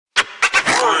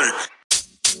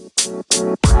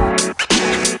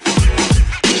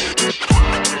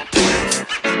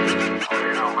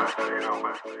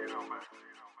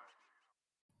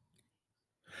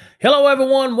Hello,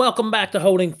 everyone. Welcome back to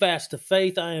Holding Fast to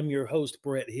Faith. I am your host,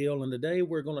 Brett Hill, and today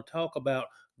we're going to talk about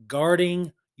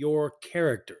guarding your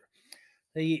character.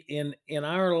 In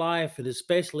our life, and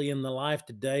especially in the life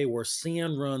today where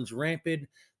sin runs rampant,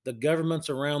 the governments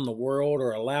around the world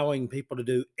are allowing people to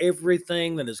do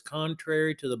everything that is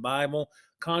contrary to the Bible,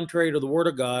 contrary to the Word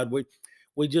of God.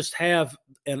 We just have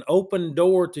an open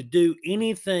door to do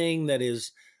anything that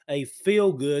is a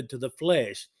feel good to the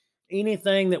flesh,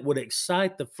 anything that would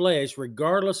excite the flesh,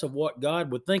 regardless of what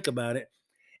God would think about it.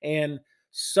 And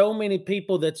so many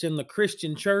people that's in the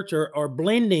Christian church are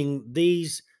blending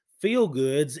these feel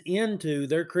goods into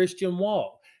their Christian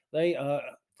walk. They A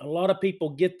lot of people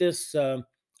get this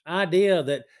idea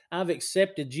that I've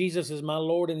accepted Jesus as my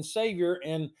Lord and Savior,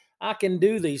 and I can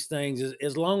do these things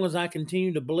as long as I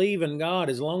continue to believe in God,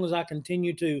 as long as I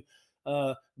continue to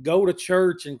uh, go to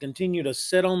church and continue to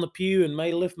sit on the pew and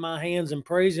may lift my hands and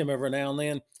praise Him every now and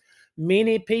then.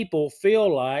 Many people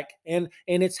feel like, and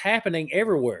it's happening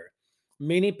everywhere,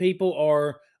 many people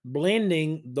are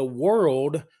blending the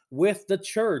world with the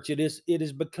church. It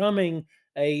is becoming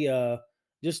a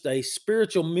just a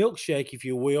spiritual milkshake, if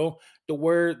you will, to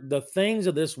where the things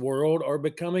of this world are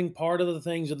becoming part of the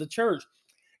things of the church.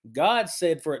 God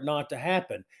said for it not to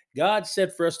happen. God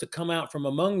said for us to come out from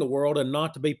among the world and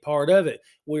not to be part of it.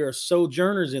 We are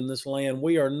sojourners in this land.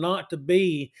 We are not to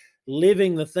be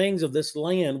living the things of this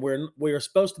land. We are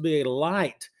supposed to be a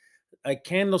light, a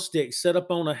candlestick set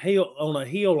up on a hill,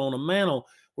 on a mantle.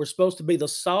 We're supposed to be the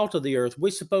salt of the earth. We're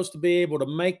supposed to be able to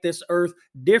make this earth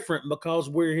different because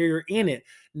we're here in it,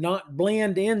 not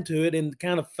blend into it and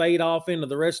kind of fade off into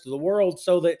the rest of the world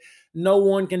so that no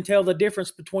one can tell the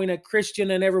difference between a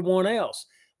Christian and everyone else.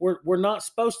 We're not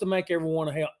supposed to make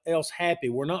everyone else happy.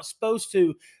 We're not supposed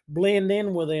to blend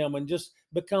in with them and just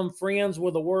become friends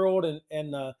with the world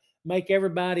and make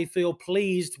everybody feel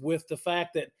pleased with the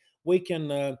fact that we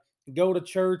can go to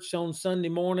church on Sunday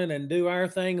morning and do our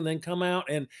thing and then come out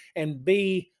and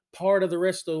be part of the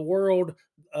rest of the world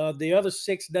the other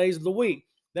 6 days of the week.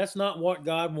 That's not what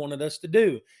God wanted us to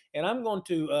do. And I'm going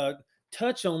to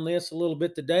touch on this a little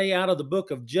bit today out of the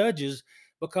book of Judges,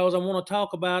 because I want to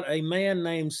talk about a man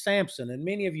named Samson. And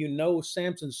many of you know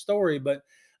Samson's story, but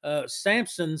uh,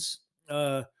 Samson's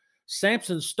uh,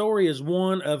 Samson's story is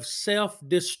one of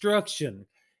self-destruction.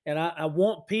 And I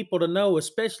want people to know,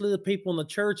 especially the people in the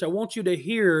church, I want you to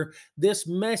hear this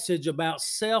message about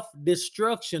self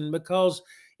destruction, because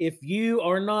if you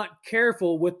are not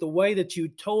careful with the way that you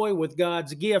toy with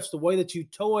God's gifts, the way that you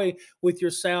toy with your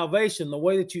salvation, the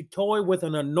way that you toy with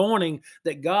an anointing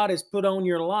that God has put on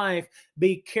your life,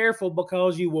 be careful,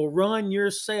 because you will run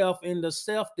yourself into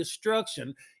self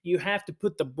destruction. You have to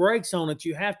put the brakes on it.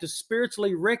 You have to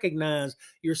spiritually recognize,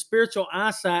 your spiritual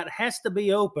eyesight has to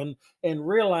be open and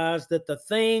realize that the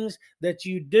things that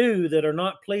you do that are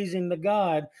not pleasing to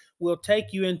God will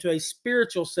take you into a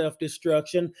spiritual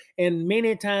self-destruction, and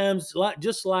many times,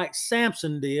 just like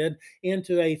Samson did,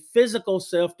 into a physical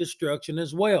self-destruction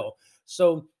as well.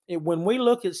 So when we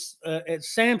look at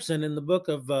Samson in the book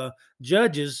of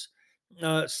Judges,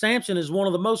 Samson is one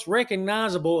of the most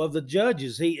recognizable of the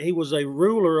judges. He was a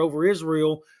ruler over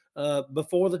Israel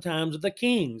before the times of the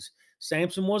kings.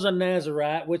 Samson was a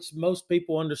Nazarite, which most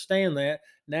people understand that.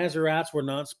 Nazarites were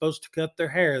not supposed to cut their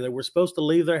hair. They were supposed to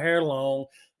leave their hair long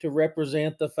to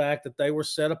represent the fact that they were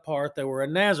set apart. They were a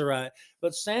Nazarite.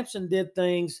 But Samson did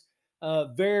things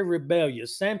very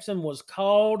rebellious. Samson was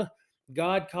called.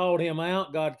 God called him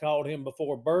out. God called him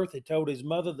before birth. He told his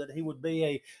mother that he would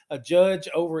be a judge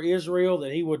over Israel,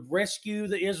 that he would rescue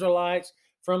the Israelites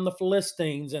from the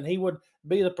Philistines, and he would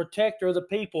be the protector of the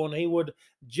people, and he would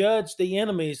judge the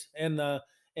enemies and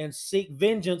seek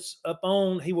vengeance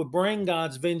upon. He would bring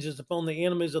God's vengeance upon the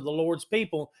enemies of the Lord's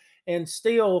people. And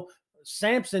still,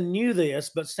 Samson knew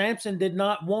this, but Samson did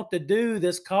not want to do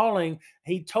this calling.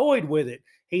 He toyed with it.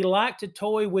 He liked to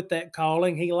toy with that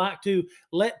calling. He liked to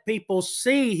let people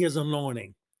see his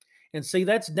anointing. And see,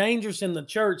 that's dangerous in the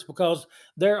church, because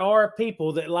there are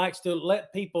people that likes to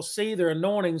let people see their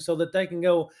anointing so that they can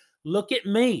go, look at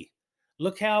me.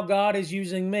 Look how God is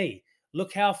using me.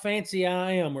 Look how fancy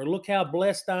I am, or look how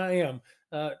blessed I am.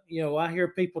 I hear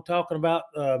people talking about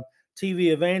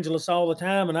TV evangelists all the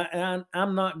time, and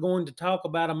I'm not going to talk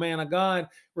about a man of God,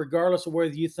 regardless of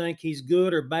whether you think he's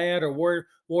good or bad or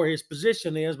where his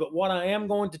position is. But what I am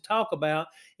going to talk about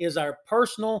is our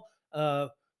personal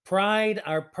pride,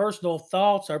 our personal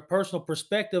thoughts, our personal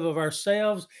perspective of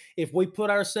ourselves, if we put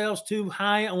ourselves too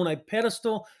high on a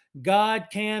pedestal, God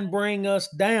can bring us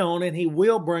down, and He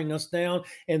will bring us down.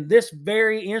 And this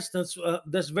very instance,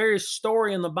 this very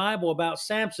story in the Bible about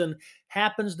Samson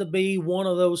happens to be one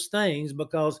of those things,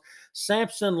 because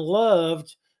Samson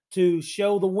loved to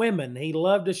show the women, he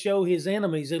loved to show his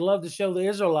enemies, he loved to show the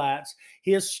Israelites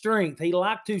his strength. He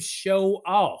liked to show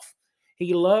off.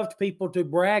 He loved people to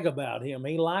brag about him.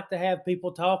 He liked to have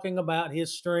people talking about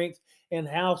his strength and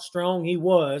how strong he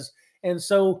was. And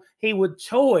so he would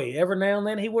toy. Every now and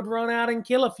then he would run out and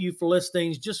kill a few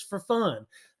Philistines just for fun.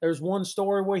 There's one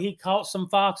story where he caught some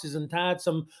foxes and tied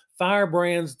some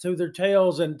firebrands to their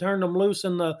tails and turned them loose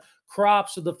in the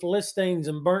crops of the Philistines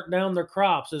and burnt down their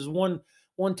crops. There's one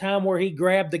time where he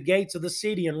grabbed the gates of the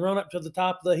city and run up to the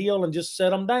top of the hill and just set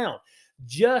them down,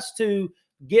 just to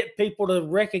get people to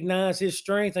recognize his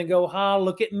strength and go, "Ha,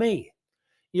 look at me."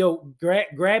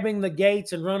 Grabbing the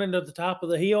gates and running to the top of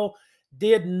the hill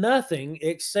did nothing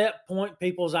except point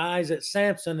people's eyes at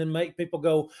Samson and make people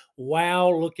go, "Wow,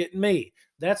 look at me."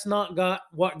 That's not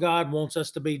what God wants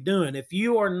us to be doing. If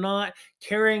you are not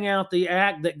carrying out the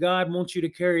act that God wants you to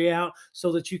carry out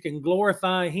so that you can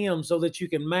glorify Him, so that you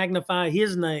can magnify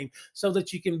His name, so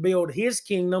that you can build His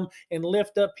kingdom and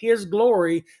lift up His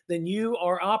glory, then you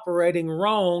are operating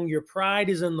wrong. Your pride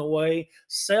is in the way,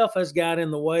 self has got in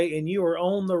the way, and you are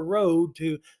on the road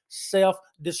to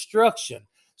self-destruction.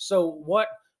 So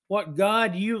what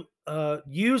God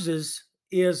uses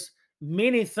is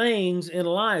many things in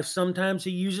life. Sometimes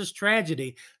He uses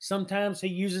tragedy. Sometimes He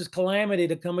uses calamity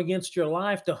to come against your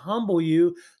life to humble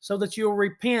you so that you'll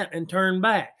repent and turn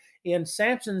back. In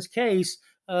Samson's case,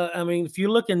 if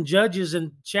you look in Judges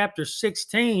in chapter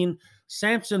 16,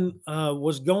 Samson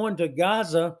was going to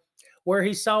Gaza where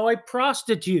he saw a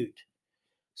prostitute.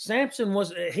 Samson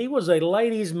was a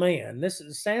ladies' man.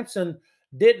 Samson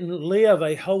didn't live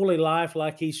a holy life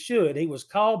like he should. He was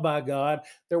called by God.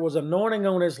 There was anointing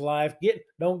on his life.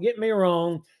 Don't get me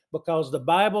wrong, because the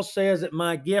Bible says that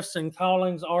my gifts and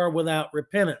callings are without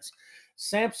repentance.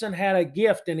 Samson had a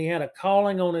gift and he had a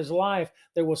calling on his life.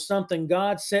 There was something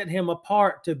God set him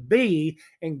apart to be,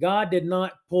 and God did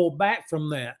not pull back from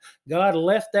that. God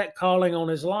left that calling on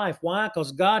his life. Why?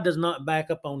 Because God does not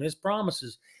back up on His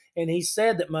promises. And He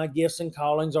said that my gifts and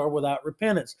callings are without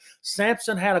repentance.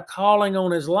 Samson had a calling on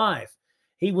his life.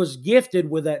 He was gifted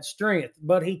with that strength,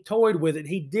 but he toyed with it.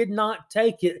 He did not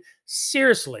take it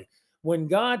seriously. When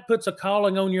God puts a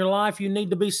calling on your life, you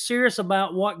need to be serious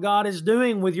about what God is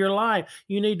doing with your life.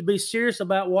 You need to be serious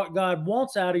about what God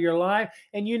wants out of your life,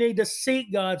 and you need to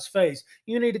seek God's face.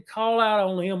 You need to call out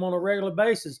on Him on a regular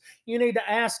basis. You need to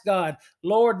ask God,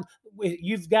 "Lord,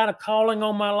 you've got a calling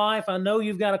on my life. I know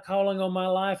you've got a calling on my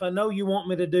life. I know you want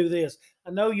me to do this. I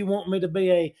know you want me to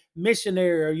be a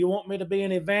missionary, or you want me to be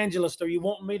an evangelist, or you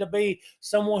want me to be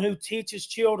someone who teaches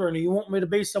children, or you want me to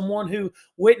be someone who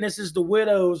witnesses the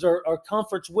widows, or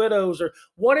comforts widows, or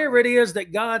whatever it is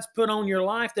that God's put on your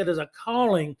life that is a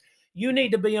calling." You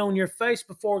need to be on your face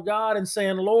before God and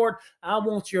saying, "Lord, I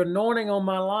want your anointing on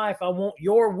my life. I want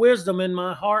your wisdom in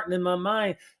my heart and in my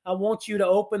mind. I want you to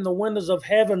open the windows of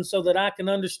heaven so that I can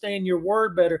understand your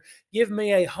word better. Give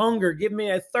me a hunger, give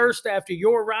me a thirst after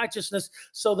your righteousness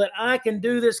so that I can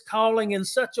do this calling in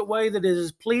such a way that it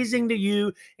is pleasing to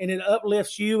you and it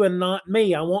uplifts you and not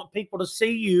me. I want people to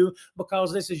see you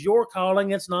because this is your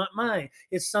calling. It's not mine.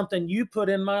 It's something you put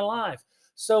in my life."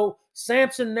 So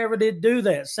Samson never did do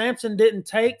that. Samson didn't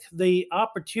take the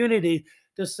opportunity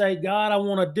to say, "God, I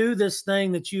want to do this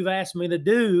thing that you've asked me to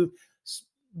do."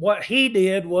 What he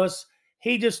did was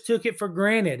he just took it for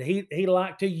granted. He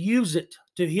liked to use it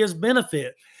to his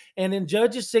benefit. And in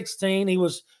Judges 16,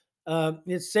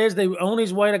 it says that on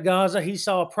his way to Gaza, he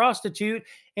saw a prostitute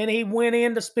and he went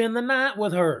in to spend the night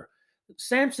with her.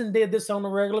 Samson did this on a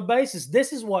regular basis.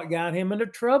 This is what got him into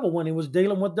trouble when he was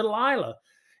dealing with Delilah.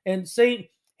 And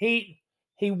see, he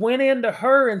went into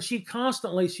her, and she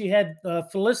had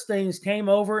Philistines came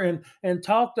over and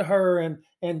talked to her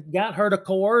and got her to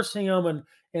coerce him,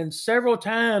 and several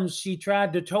times she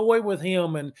tried to toy with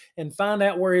him and find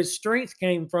out where his strength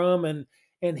came from,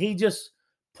 and he just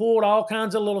pulled all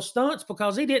kinds of little stunts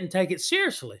because he didn't take it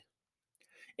seriously.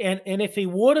 And if he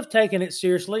would have taken it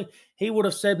seriously, he would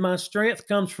have said, "My strength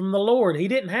comes from the Lord." He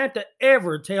didn't have to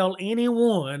ever tell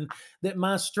anyone that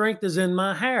my strength is in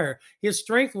my hair. His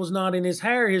strength was not in his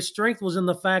hair. His strength was in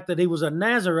the fact that he was a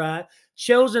Nazarite,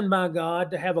 chosen by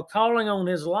God to have a calling on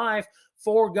his life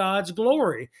for God's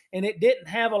glory. And it didn't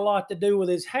have a lot to do with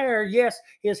his hair. Yes,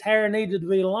 his hair needed to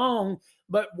be long,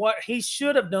 but what he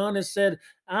should have done is said,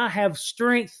 I have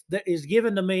strength that is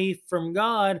given to me from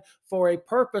God for a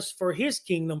purpose for his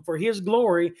kingdom, for his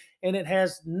glory, and it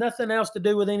has nothing else to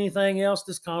do with anything else.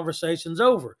 This conversation's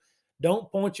over.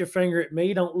 Don't point your finger at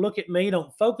me. Don't look at me.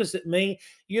 Don't focus at me.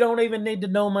 You don't even need to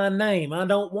know my name. I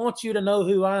don't want you to know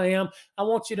who I am. I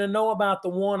want you to know about the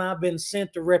one I've been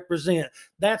sent to represent.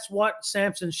 That's what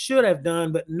Samson should have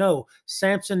done, but no,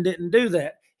 Samson didn't do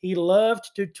that. He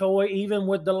loved to toy even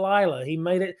with Delilah. He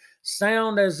made it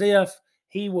sound as if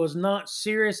he was not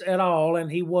serious at all,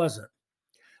 and he wasn't.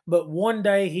 But one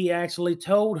day he actually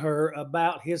told her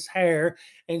about his hair,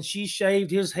 and she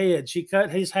shaved his head. She cut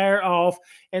his hair off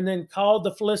and then called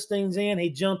the Philistines in.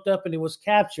 He jumped up and he was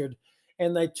captured,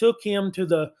 and they took him to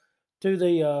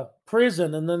the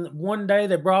prison. And then one day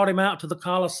they brought him out to the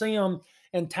Colosseum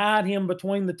and tied him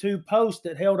between the two posts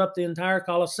that held up the entire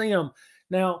Colosseum.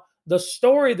 Now, the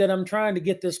story that I'm trying to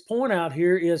get this point out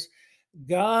here is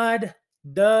God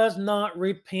does not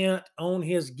repent on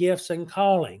his gifts and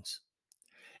callings.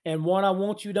 And what I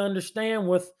want you to understand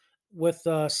with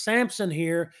Samson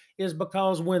here is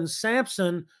because when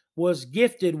Samson was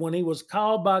gifted, when he was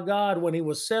called by God, when he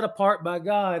was set apart by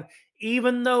God,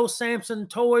 even though Samson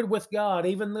toyed with God,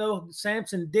 even though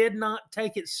Samson did not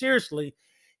take it seriously,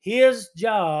 his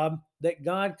job that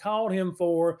God called him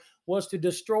for was to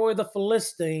destroy the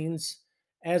Philistines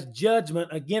as judgment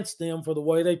against them for the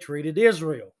way they treated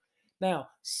Israel. Now,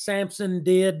 Samson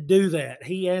did do that.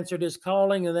 He answered his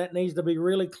calling, and that needs to be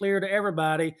really clear to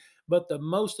everybody. But the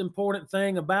most important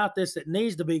thing about this that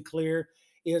needs to be clear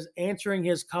is answering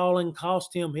his calling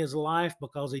cost him his life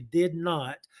because he did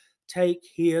not take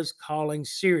his calling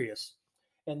serious.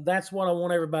 And that's what I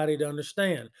want everybody to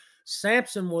understand.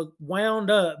 Samson was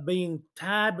wound up being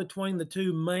tied between the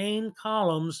two main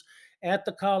columns at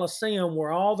the Colosseum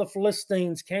where all the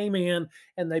Philistines came in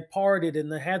and they partied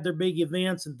and they had their big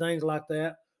events and things like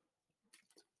that.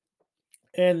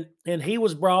 And he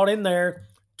was brought in there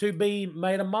to be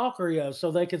made a mockery of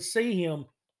so they could see him.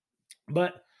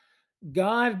 But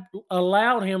God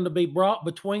allowed him to be brought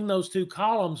between those two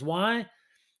columns. Why?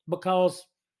 Because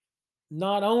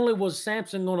not only was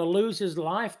Samson going to lose his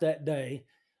life that day,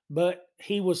 but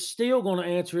he was still going to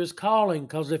answer his calling.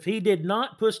 Because if he did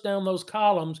not push down those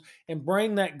columns and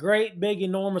bring that great, big,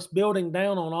 enormous building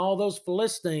down on all those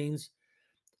Philistines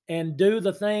and do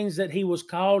the things that he was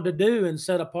called to do and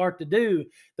set apart to do,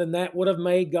 then that would have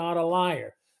made God a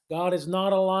liar. God is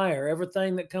not a liar.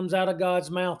 Everything that comes out of God's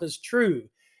mouth is true.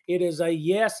 It is a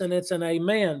yes and it's an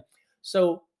amen.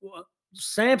 So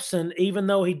Samson, even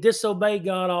though he disobeyed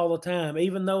God all the time,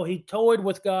 even though he toyed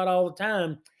with God all the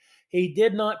time, he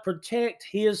did not protect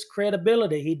his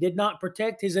credibility. He did not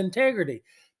protect his integrity.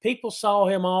 People saw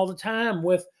him all the time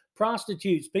with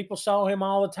prostitutes. People saw him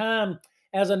all the time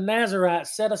as a Nazarite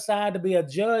set aside to be a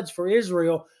judge for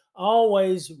Israel,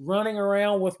 always running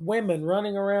around with women,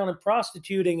 running around and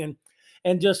prostituting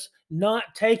and just not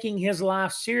taking his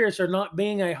life serious or not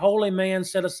being a holy man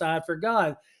set aside for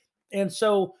God. And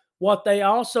so what they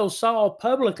also saw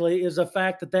publicly is the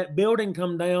fact that that building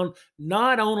come down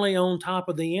not only on top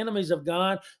of the enemies of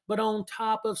God, but on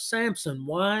top of Samson.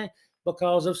 Why?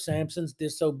 Because of Samson's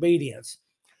disobedience.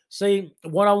 See,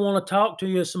 what I want to talk to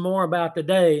you some more about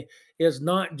today is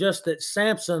not just that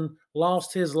Samson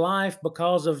lost his life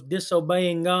because of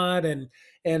disobeying God and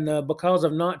because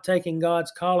of not taking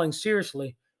God's calling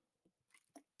seriously,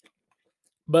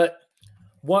 but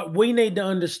what we need to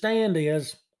understand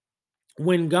is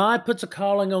when God puts a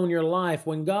calling on your life,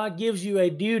 when God gives you a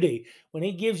duty, when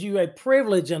he gives you a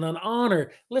privilege and an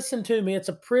honor, listen to me, it's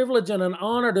a privilege and an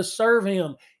honor to serve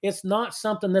him. It's not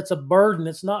something that's a burden.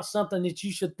 It's not something that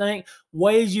you should think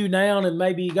weighs you down and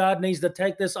maybe God needs to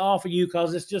take this off of you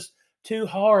because it's just too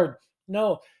hard.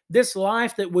 No, this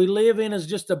life that we live in is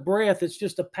just a breath. It's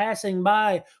just a passing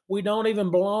by. We don't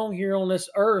even belong here on this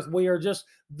earth. We are just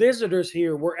visitors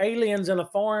here. We're aliens in a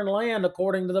foreign land,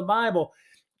 according to the Bible.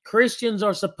 Christians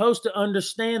are supposed to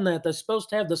understand that. They're supposed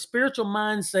to have the spiritual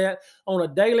mindset on a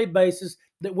daily basis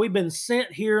that we've been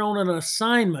sent here on an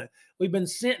assignment. We've been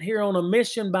sent here on a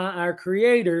mission by our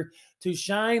Creator to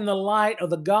shine the light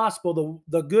of the gospel,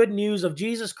 the good news of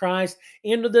Jesus Christ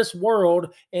into this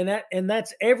world. And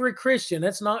that's every Christian.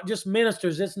 That's not just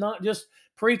ministers. It's not just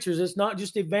preachers. It's not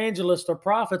just evangelists or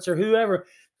prophets or whoever.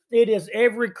 It is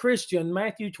every Christian.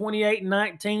 Matthew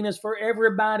 28:19 is for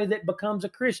everybody that becomes a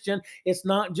Christian. It's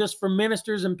not just for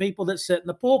ministers and people that sit in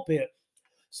the pulpit.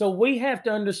 So we have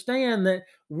to understand that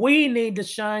we need to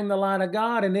shine the light of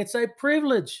God, and it's a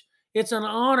privilege. It's an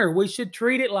honor. We should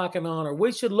treat it like an honor.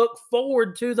 We should look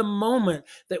forward to the moment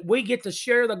that we get to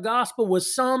share the gospel with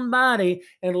somebody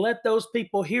and let those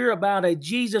people hear about a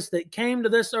Jesus that came to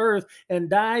this earth and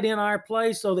died in our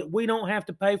place so that we don't have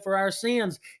to pay for our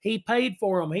sins. He paid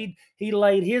for them. He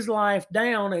laid his life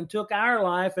down and took our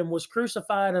life and was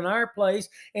crucified in our place,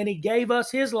 and he gave us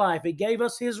his life. He gave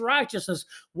us his righteousness.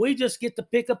 We just get to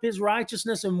pick up his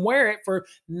righteousness and wear it for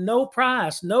no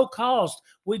price, no cost.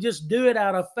 We just do it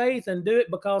out of faith and do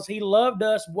it because he loved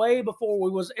us way before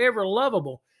we was ever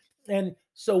lovable. And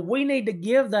so we need to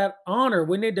give that honor.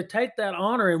 We need to take that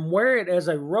honor and wear it as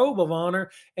a robe of honor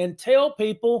and tell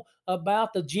people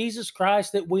about the Jesus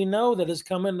Christ that we know that has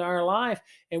come into our life.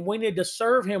 And we need to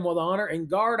serve him with honor and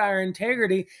guard our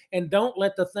integrity, and don't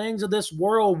let the things of this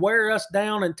world wear us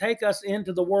down and take us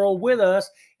into the world with us.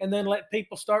 And then let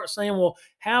people start saying, well,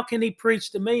 how can he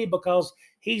preach to me? Because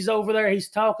he's over there, he's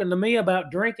talking to me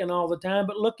about drinking all the time.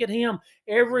 But look at him.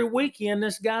 Every weekend,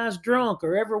 this guy's drunk,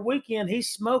 or every weekend he's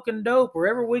smoking dope, or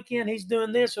every weekend he's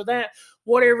doing this or that.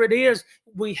 Whatever it is,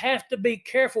 we have to be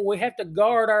careful. We have to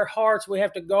guard our hearts. We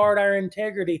have to guard our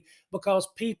integrity, because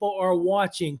people are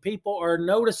watching. People are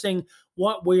noticing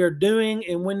what we are doing,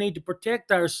 and we need to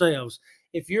protect ourselves.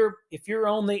 If you're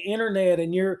on the internet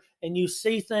and you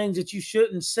see things that you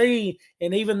shouldn't see,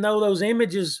 and even though those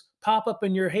images pop up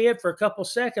in your head for a couple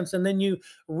seconds and then you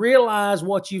realize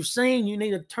what you've seen, you need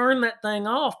to turn that thing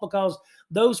off, because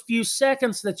those few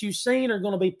seconds that you've seen are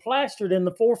going to be plastered in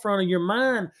the forefront of your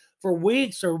mind for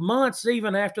weeks or months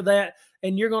even after that.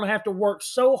 And you're going to have to work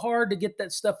so hard to get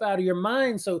that stuff out of your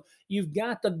mind. So you've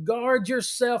got to guard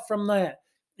yourself from that.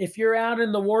 If you're out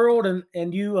in the world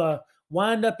and you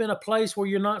wind up in a place where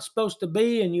you're not supposed to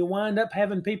be, and you wind up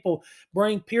having people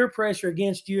bring peer pressure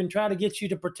against you and try to get you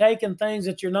to partake in things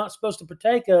that you're not supposed to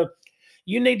partake of,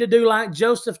 you need to do like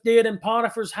Joseph did in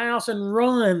Potiphar's house and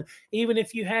run. Even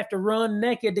if you have to run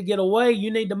naked to get away, you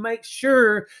need to make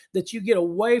sure that you get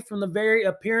away from the very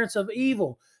appearance of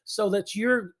evil, so that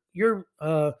your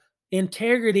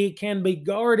integrity can be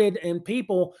guarded and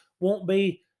people won't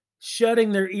be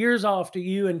shutting their ears off to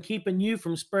you and keeping you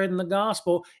from spreading the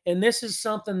gospel. And this is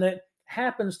something that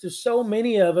happens to so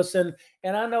many of us. And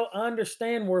I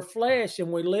understand we're flesh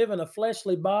and we live in a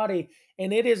fleshly body,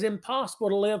 and it is impossible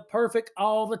to live perfect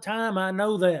all the time. I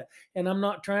know that. And I'm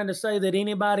not trying to say that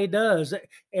anybody does.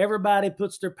 Everybody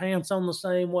puts their pants on the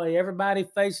same way. Everybody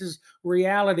faces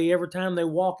reality every time they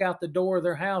walk out the door of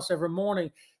their house every morning.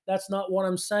 That's not what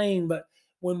I'm saying. But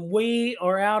when we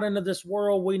are out into this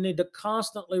world, we need to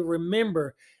constantly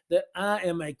remember that I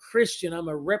am a Christian. I'm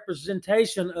a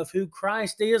representation of who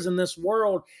Christ is in this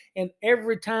world. And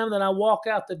every time that I walk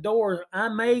out the door, I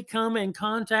may come in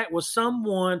contact with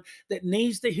someone that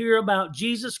needs to hear about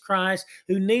Jesus Christ,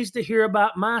 who needs to hear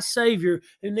about my Savior,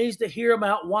 who needs to hear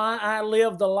about why I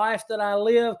live the life that I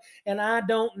live. And I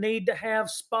don't need to have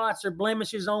spots or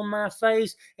blemishes on my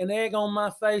face, an egg on my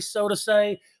face, so to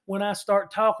say, when I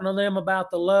start talking to them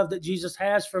about the love that Jesus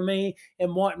has for me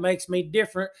and what makes me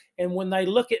different. And when they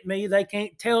look at me, they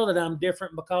can't tell that I'm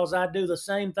different, because I do the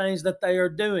same things that they are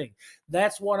doing.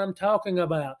 That's what I'm talking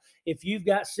about. If you've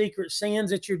got secret sins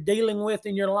that you're dealing with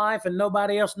in your life and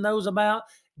nobody else knows about,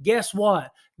 guess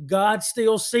what? God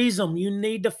still sees them. You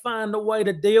need to find a way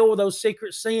to deal with those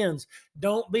secret sins.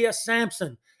 Don't be a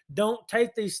Samson. Don't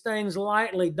take these things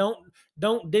lightly.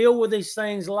 Don't deal with these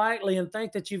things lightly and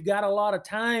think that you've got a lot of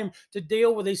time to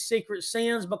deal with these secret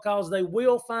sins, because they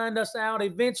will find us out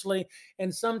eventually.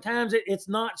 And sometimes it's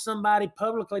not somebody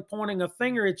publicly pointing a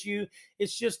finger at you.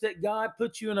 It's just that God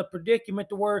puts you in a predicament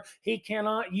to where he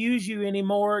cannot use you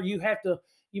anymore. You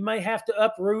may have to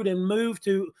uproot and move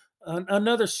to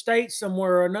another state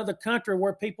somewhere, or another country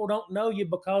where people don't know you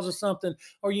because of something.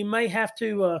 Or you may have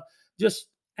to just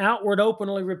outward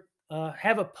openly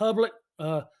have a public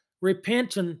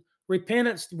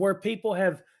repentance where people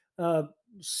have uh,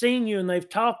 seen you and they've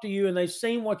talked to you and they've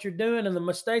seen what you're doing and the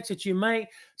mistakes that you make.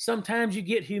 Sometimes you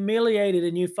get humiliated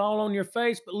and you fall on your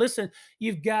face, but listen,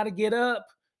 you've got to get up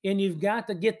and you've got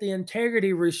to get the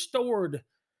integrity restored,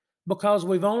 because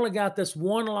we've only got this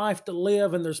one life to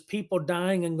live, and there's people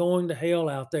dying and going to hell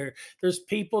out there. There's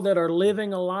people that are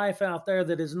living a life out there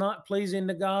that is not pleasing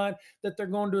to God, that they're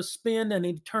going to spend an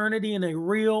eternity in a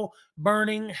real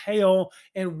burning hell.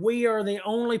 And we are the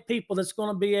only people that's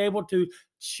going to be able to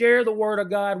share the word of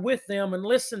God with them. And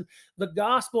listen, the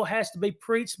gospel has to be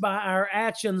preached by our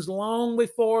actions long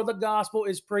before the gospel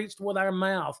is preached with our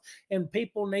mouth. And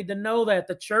people need to know that.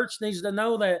 The church needs to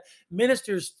know that.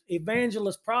 Ministers,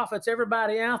 evangelists, prophets,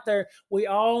 everybody out there, we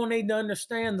all need to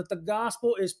understand that the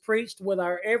gospel is preached with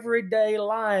our everyday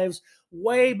lives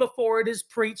way before it is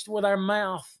preached with our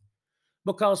mouth.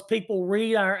 because people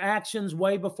read our actions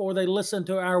way before they listen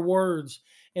to our words.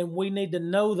 And we need to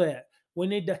know that. We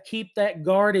need to keep that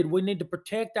guarded. We need to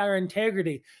protect our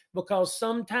integrity, because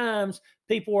sometimes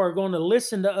people are going to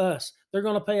listen to us. They're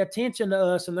going to pay attention to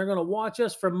us, and they're going to watch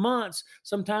us for months.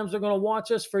 Sometimes they're going to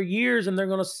watch us for years, and they're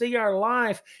going to see our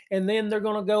life. And then they're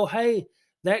going to go, hey,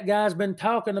 that guy's been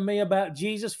talking to me about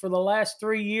Jesus for the last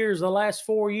 3 years, the last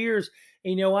 4 years.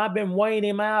 I've been weighing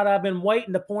him out. I've been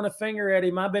waiting to point a finger at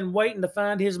him. I've been waiting to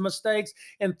find his mistakes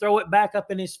and throw it back up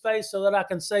in his face so that I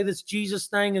can say this Jesus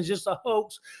thing is just a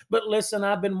hoax. But listen,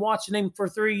 I've been watching him for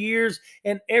 3 years,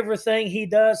 and everything he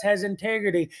does has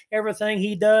integrity. Everything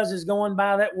he does is going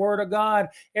by that word of God.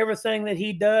 Everything that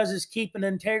he does is keeping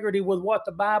integrity with what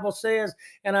the Bible says.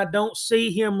 And I don't see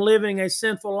him living a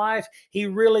sinful life. He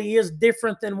really is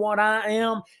different than what I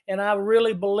am. And I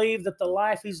really believe that the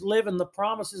life he's living, the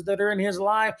promises that are in his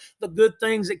life, the good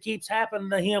things that keeps happening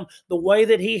to him, the way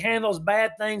that he handles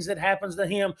bad things that happens to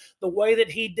him, the way that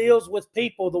he deals with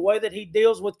people, the way that he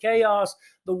deals with chaos,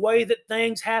 the way that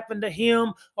things happen to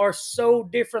him are so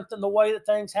different than the way that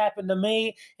things happen to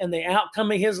me. And the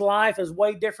outcome of his life is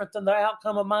way different than the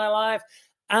outcome of my life.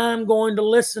 I'm going to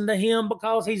listen to him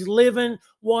because he's living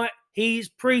what he's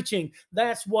preaching.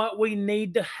 That's what we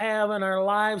need to have in our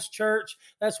lives, church.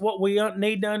 That's what we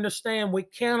need to understand. We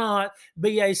cannot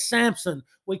be a Samson.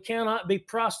 We cannot be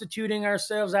prostituting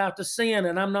ourselves out to sin.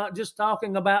 And I'm not just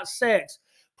talking about sex.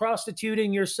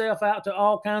 Prostituting yourself out to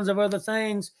all kinds of other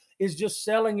things is just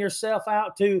selling yourself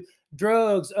out to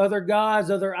drugs, other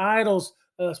gods, other idols,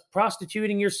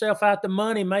 prostituting yourself out to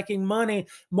money, making money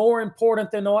more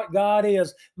important than what God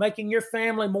is, making your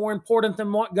family more important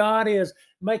than what God is,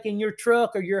 making your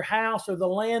truck or your house or the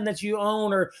land that you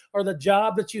own or the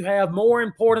job that you have more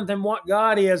important than what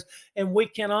God is. And we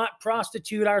cannot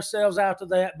prostitute ourselves out to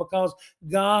that, because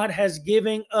God has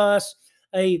given us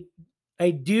a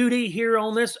duty here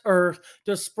on this earth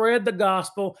to spread the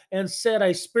gospel and set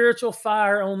a spiritual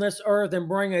fire on this earth and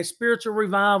bring a spiritual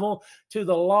revival to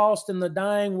the lost and the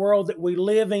dying world that we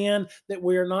live in, that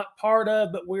we are not part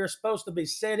of, but we are supposed to be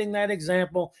setting that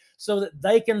example so that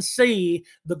they can see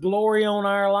the glory on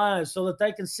our lives, so that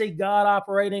they can see God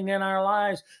operating in our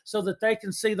lives, so that they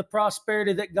can see the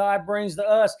prosperity that God brings to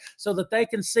us, so that they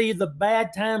can see the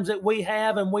bad times that we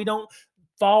have and we don't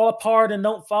fall apart and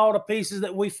don't fall to pieces,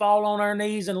 that we fall on our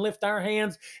knees and lift our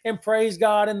hands and praise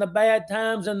God in the bad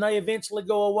times, and they eventually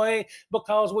go away,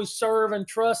 because we serve and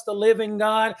trust the living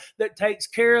God that takes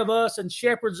care of us and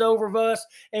shepherds over us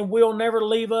and will never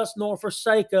leave us nor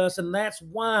forsake us. And that's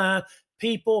why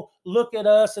people look at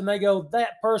us and they go,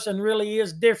 that person really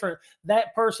is different.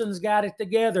 That person's got it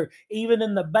together. Even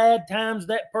in the bad times,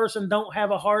 that person don't have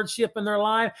a hardship in their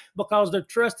life, because they're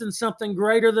trusting something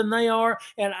greater than they are.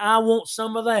 And I want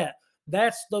some of that.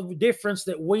 That's the difference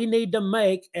that we need to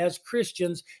make as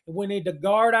Christians. We need to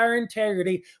guard our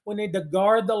integrity. We need to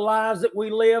guard the lives that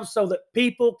we live, so that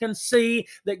people can see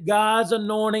that God's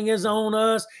anointing is on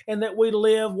us and that we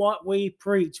live what we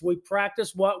preach. We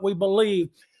practice what we believe.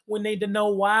 We need to know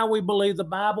why we believe the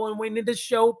Bible, and we need to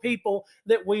show people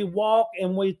that we walk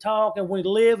and we talk and we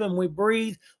live and we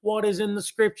breathe what is in the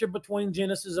scripture between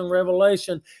Genesis and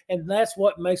Revelation. And that's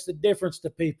what makes the difference to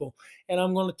people. And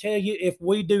I'm going to tell you, if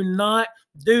we do not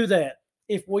do that,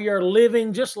 if we are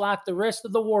living just like the rest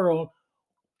of the world,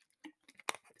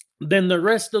 then the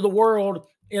rest of the world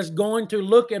is going to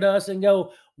look at us and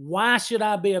go, why should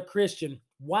I be a Christian?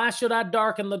 Why should I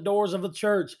darken the doors of a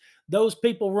church? Those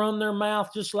people run their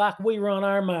mouth just like we run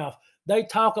our mouth. They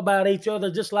talk about each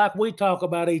other just like we talk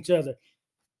about each other.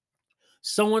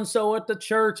 So-and-so at the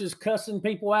church is cussing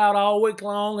people out all week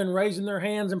long and raising their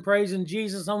hands and praising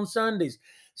Jesus on Sundays.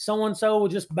 So-and-so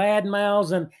just bad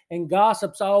mouths and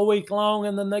gossips all week long,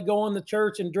 and then they go in the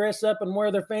church and dress up and wear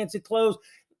their fancy clothes.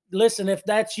 Listen, if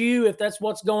that's you, if that's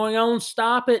what's going on,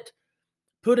 stop it.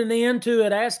 Put an end to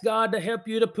it. Ask God to help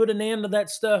you to put an end to that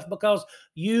stuff, because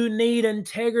you need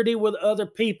integrity with other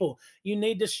people. You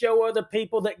need to show other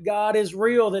people that God is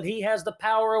real, that He has the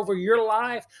power over your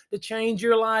life to change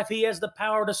your life. He has the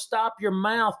power to stop your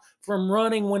mouth from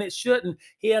running when it shouldn't.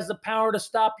 He has the power to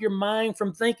stop your mind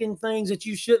from thinking things that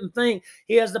you shouldn't think.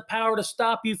 He has the power to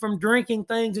stop you from drinking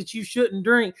things that you shouldn't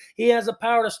drink. He has the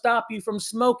power to stop you from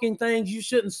smoking things you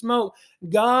shouldn't smoke.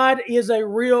 God is a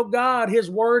real God. His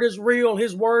word is real.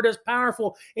 His word is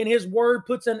powerful, and His word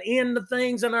puts an end to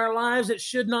things in our lives that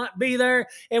should not be there.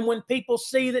 And when people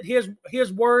see that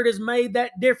His word has made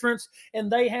that difference and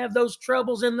they have those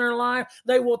troubles in their life,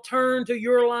 they will turn to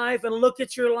your life and look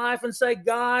at your life and say,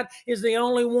 God is the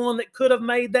only one that could have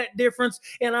made that difference,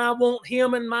 and I want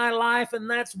Him in my life. And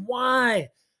that's why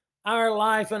Our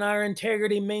life and our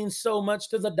integrity means so much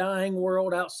to the dying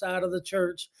world outside of the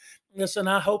church. Listen,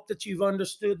 I hope that you've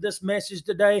understood this message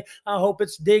today. I hope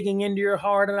it's digging into your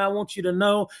heart. And I want you to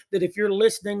know that if you're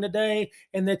listening today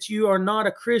and that you are not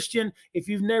a Christian, if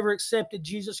you've never accepted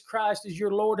Jesus Christ as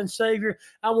your Lord and Savior,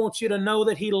 I want you to know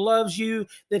that He loves you,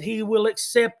 that He will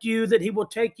accept you, that He will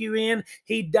take you in.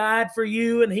 He died for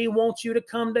you, and He wants you to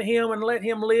come to Him and let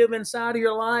Him live inside of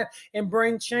your life and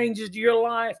bring changes to your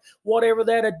life. Whatever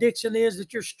that addiction is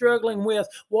that you're struggling with,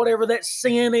 whatever that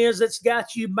sin is that's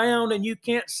got you bound and you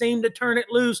can't seem to turn it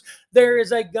loose, there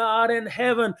is a God in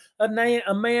heaven, a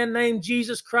man named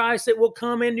Jesus Christ that will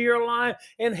come into your life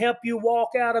and help you walk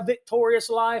out a victorious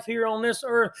life here on this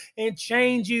earth and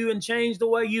change you and change the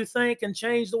way you think and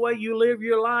change the way you live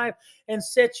your life and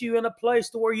set you in a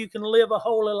place to where you can live a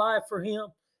holy life for Him.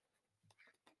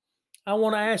 I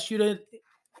want to ask you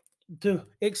to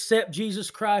accept Jesus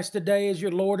Christ today as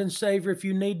your Lord and Savior. If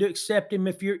you need to accept Him,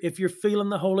 if you're feeling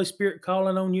the Holy Spirit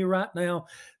calling on you right now,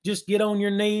 just get on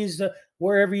your knees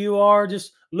wherever you are.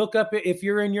 Just look up. If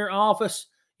you're in your office,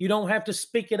 you don't have to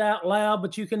speak it out loud,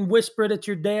 but you can whisper it at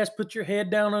your desk. Put your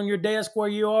head down on your desk where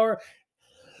you are.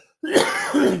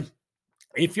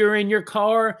 If you're in your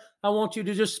car, I want you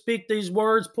to just speak these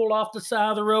words, pull off the side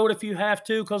of the road if you have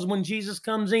to, because when Jesus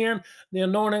comes in, the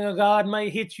anointing of God may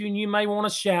hit you and you may want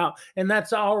to shout. And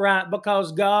that's all right,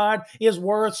 because God is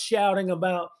worth shouting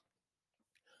about.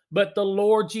 But the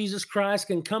Lord Jesus Christ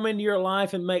can come into your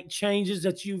life and make changes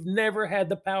that you've never had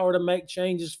the power to make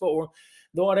changes for.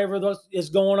 Whatever is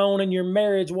going on in your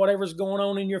marriage, whatever's going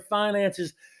on in your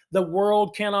finances, the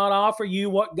world cannot offer you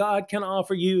what God can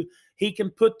offer you. He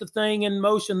can put the thing in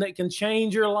motion that can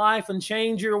change your life and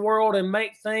change your world and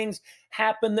make things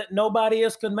happen that nobody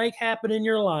else can make happen in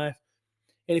your life.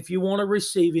 And if you want to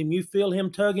receive Him, you feel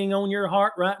Him tugging on your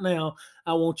heart right now,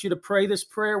 I want you to pray this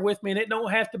prayer with me. And it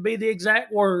don't have to be the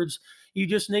exact words. You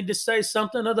just need to say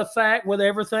something of the fact with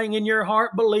everything in your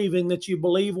heart, believing that you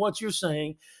believe what you're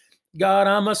saying. God,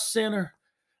 I'm a sinner.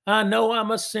 I know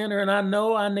I'm a sinner, and I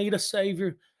know I need a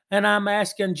Savior. And I'm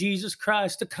asking Jesus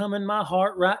Christ to come in my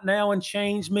heart right now and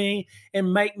change me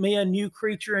and make me a new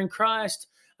creature in Christ.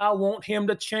 I want Him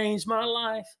to change my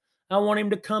life. I want Him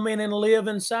to come in and live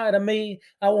inside of me.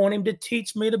 I want Him to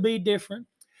teach me to be different.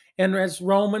 And as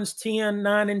Romans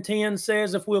 10:9-10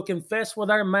 says, if we'll confess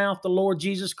with our mouth the Lord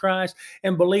Jesus Christ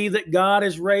and believe that God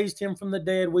has raised Him from the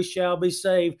dead, we shall be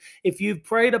saved. If you've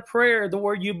prayed a prayer the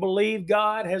where you believe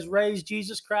God has raised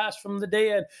Jesus Christ from the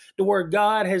dead, to where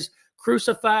God has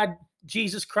crucified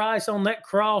Jesus Christ on that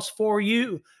cross for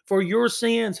you, for your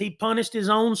sins. He punished His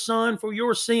own Son for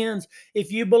your sins.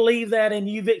 If you believe that and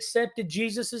you've accepted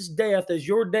Jesus' death, as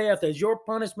your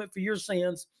punishment for your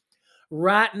sins,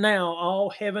 right now,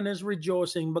 all heaven is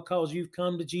rejoicing because you've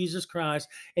come to Jesus Christ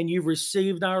and you've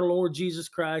received our Lord Jesus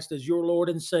Christ as your Lord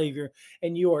and Savior.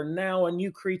 And you are now a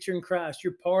new creature in Christ.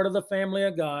 You're part of the family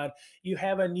of God. You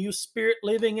have a new spirit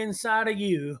living inside of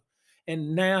you.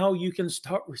 And now you can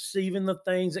start receiving the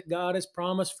things that God has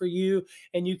promised for you.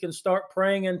 And you can start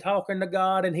praying and talking to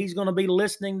God. And He's going to be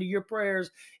listening to your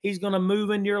prayers. He's going to move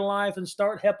into your life and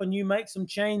start helping you make some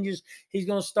changes. He's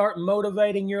going to start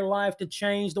motivating your life to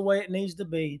change the way it needs to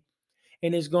be.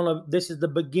 And this is the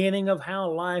beginning of how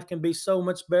life can be so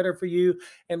much better for you.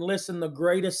 And listen, the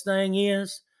greatest thing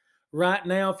is right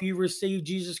now, if you receive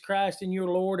Jesus Christ as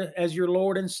your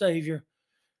Lord and Savior,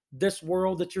 this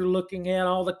world that you're looking at,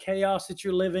 all the chaos that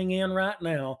you're living in right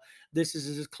now, this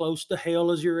is as close to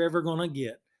hell as you're ever going to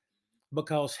get,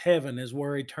 because heaven is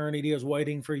where eternity is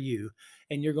waiting for you.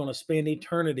 And you're going to spend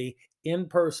eternity in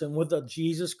person with a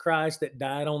Jesus Christ that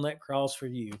died on that cross for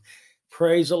you.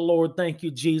 Praise the Lord. Thank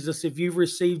you, Jesus. If you've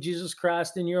received Jesus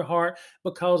Christ in your heart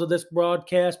because of this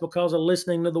broadcast, because of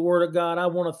listening to the Word of God, I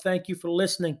want to thank you for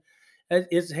listening.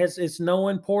 It's no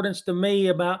importance to me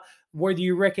about whether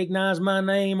you recognize my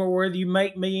name or whether you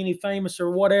make me any famous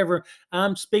or whatever.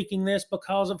 I'm speaking this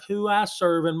because of who I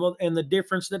serve and the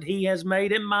difference that He has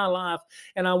made in my life.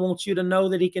 And I want you to know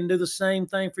that He can do the same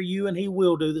thing for you, and He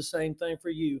will do the same thing for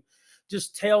you.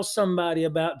 Just tell somebody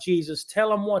about Jesus. Tell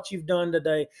them what you've done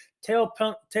today.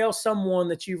 Tell someone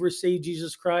that you've received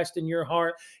Jesus Christ in your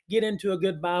heart. Get into a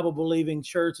good Bible-believing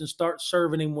church and start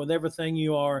serving Him with everything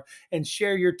you are, and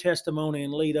share your testimony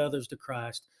and lead others to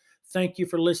Christ. Thank you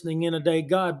for listening in today.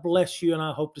 God bless you, and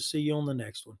I hope to see you on the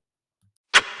next one.